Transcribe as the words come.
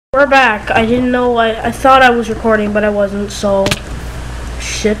We're back. I didn't know. I thought I was recording, but I wasn't, so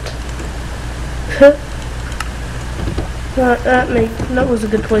shit. That was a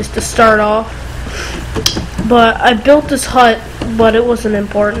good place to start off. But I built this hut, but it wasn't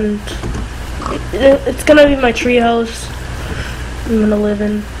important. It's gonna be my treehouse. I'm gonna live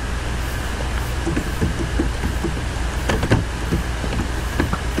in.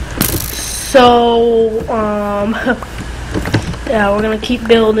 So, yeah, we're gonna keep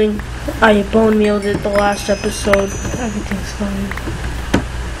building. I bone mealed it the last episode. Everything's fine.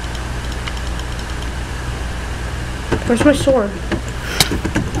 Where's my sword?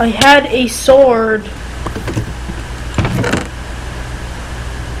 I had a sword.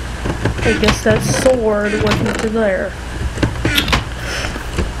 I guess that sword went into there.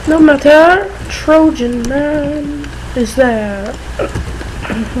 No matter, Trojan man is there.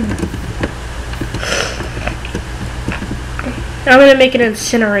 I'm gonna make an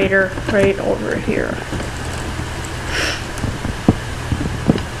incinerator right over here.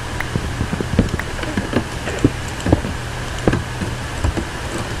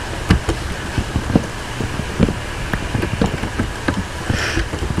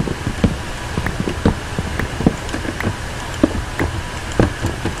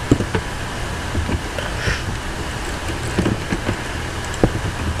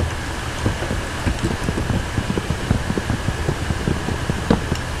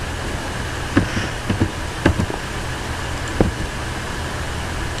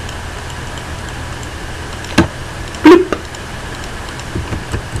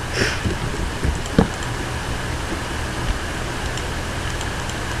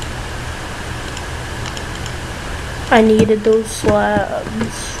 I needed those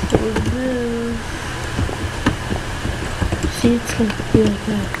slabs for this. See, it's gonna be like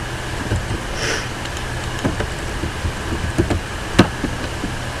that.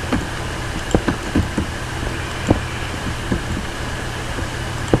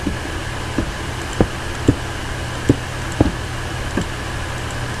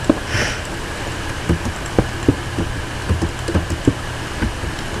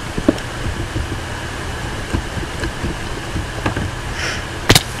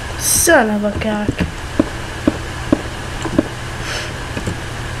 Son of a cock.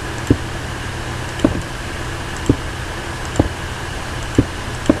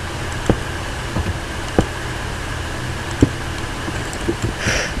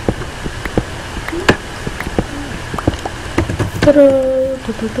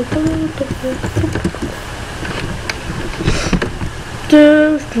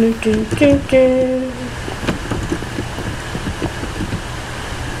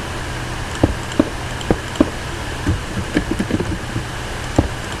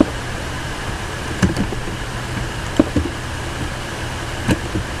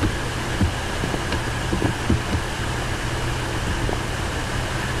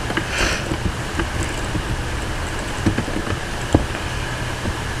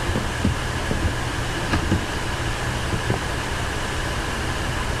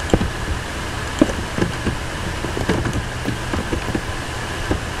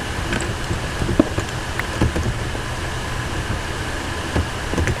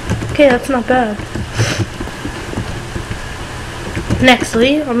 Okay, that's not bad.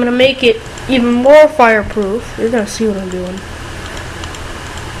 Nextly, I'm gonna make it even more fireproof. You're gonna see what I'm doing.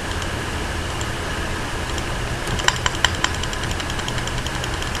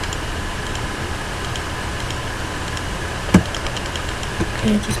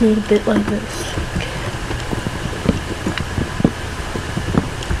 Okay, I just need a bit like this.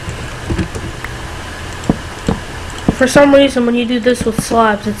 For some reason, when you do this with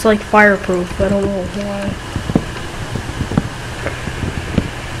slabs, it's like fireproof. I don't know why.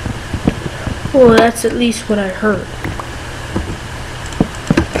 Well, that's at least what I heard.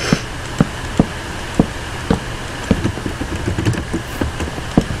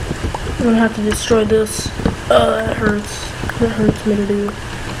 I'm gonna have to destroy this. That hurts. That hurts me to do.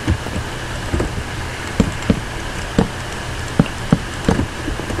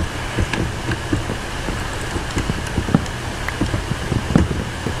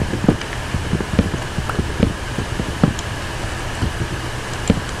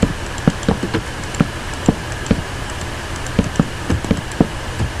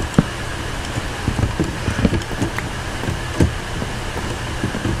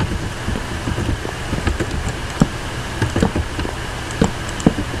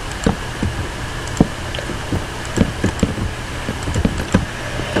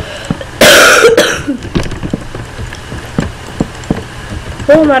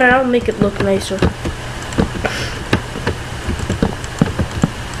 Won't matter, I'll make it look nicer.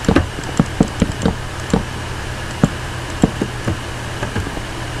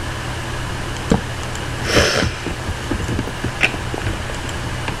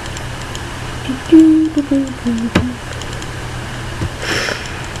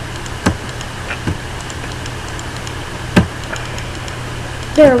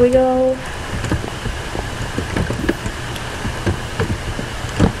 There we go.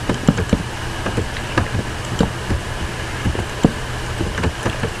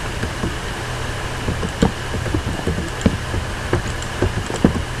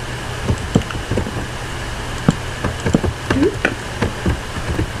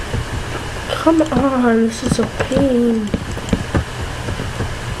 Come on, this is a pain.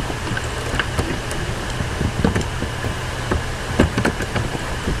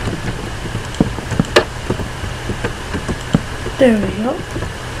 There we go.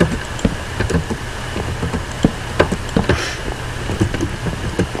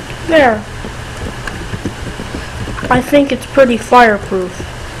 There. I think it's pretty fireproof.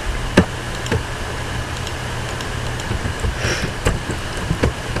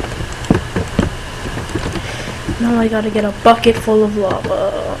 Now I gotta get a bucket full of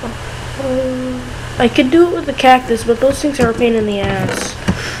lava. I could do it with the cactus, but those things are a pain in the ass.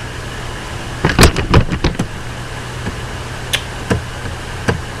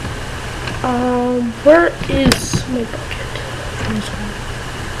 Where is my bucket? There's one.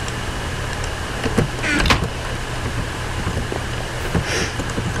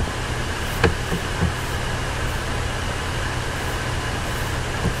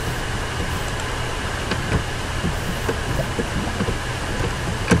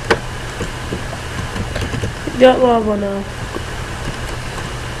 Got lava now.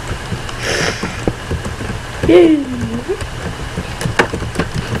 Yay!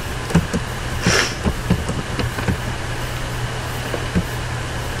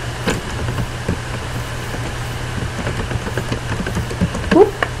 Whoop.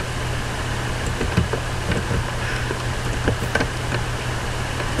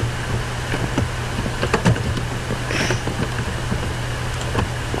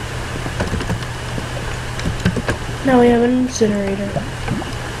 Now we have an incinerator.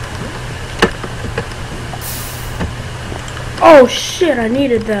 Oh shit, I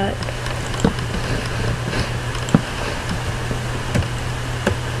needed that.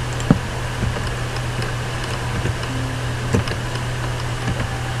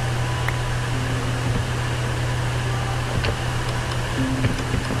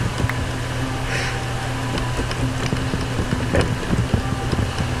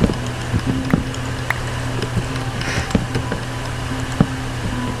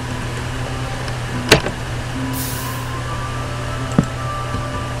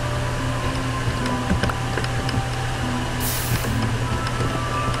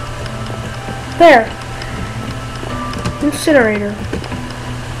 There. Incinerator.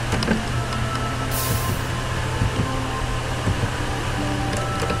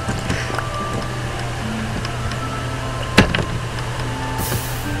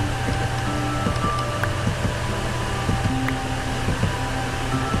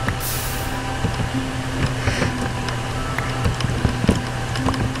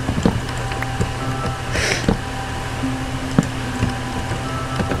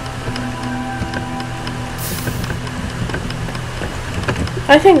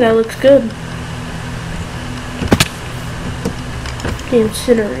 I think that looks good. The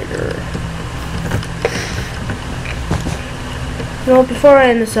incinerator. You know, before I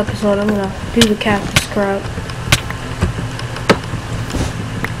end this episode, I'm gonna do the cactus crop.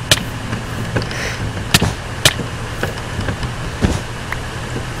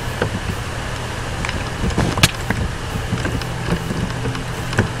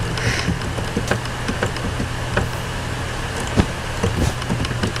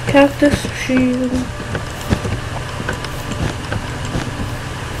 Cactus shield.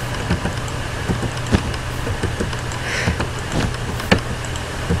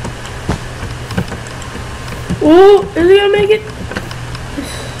 Ooh, is he gonna make it?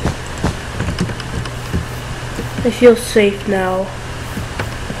 I feel safe now.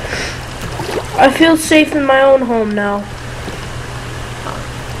 I feel safe in my own home now.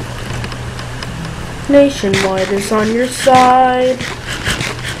 Nationwide is on your side.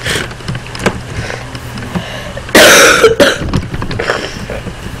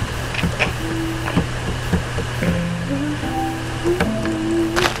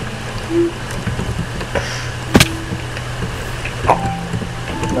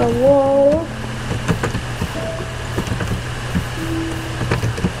 The wall.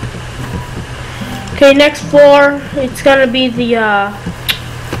 Okay, next floor, it's gonna be the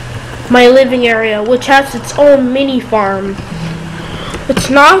my living area, which has its own mini farm. It's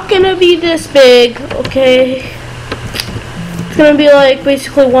not gonna be this big, okay? It's gonna be like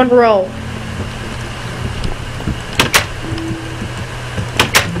basically one row.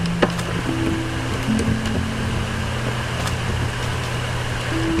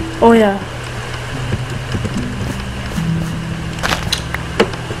 Oh yeah.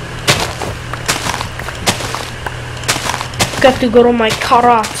 Got to go to my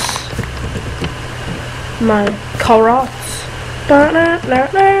carrots. My carrots. Da, da, da,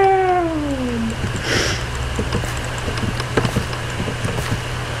 da.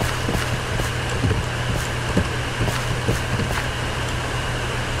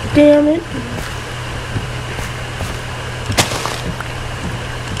 Damn it.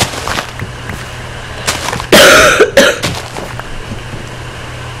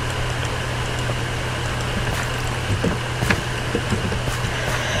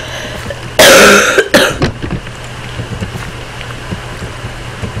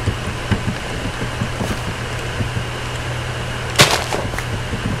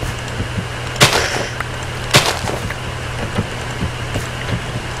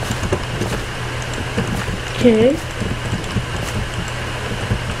 Okay.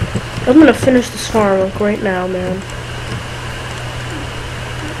 I'm gonna finish this farm like right now, man.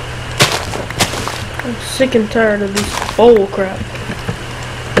 I'm sick and tired of this bull crap.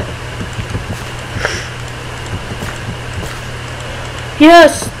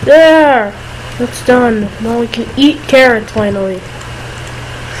 Yes, there! That's done. Now we can eat carrots finally.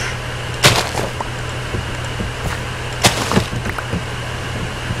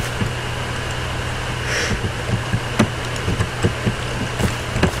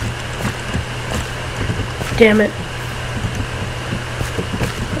 Damn it.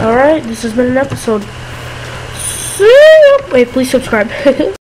 Alright, this has been an episode. See ya. Wait, please subscribe.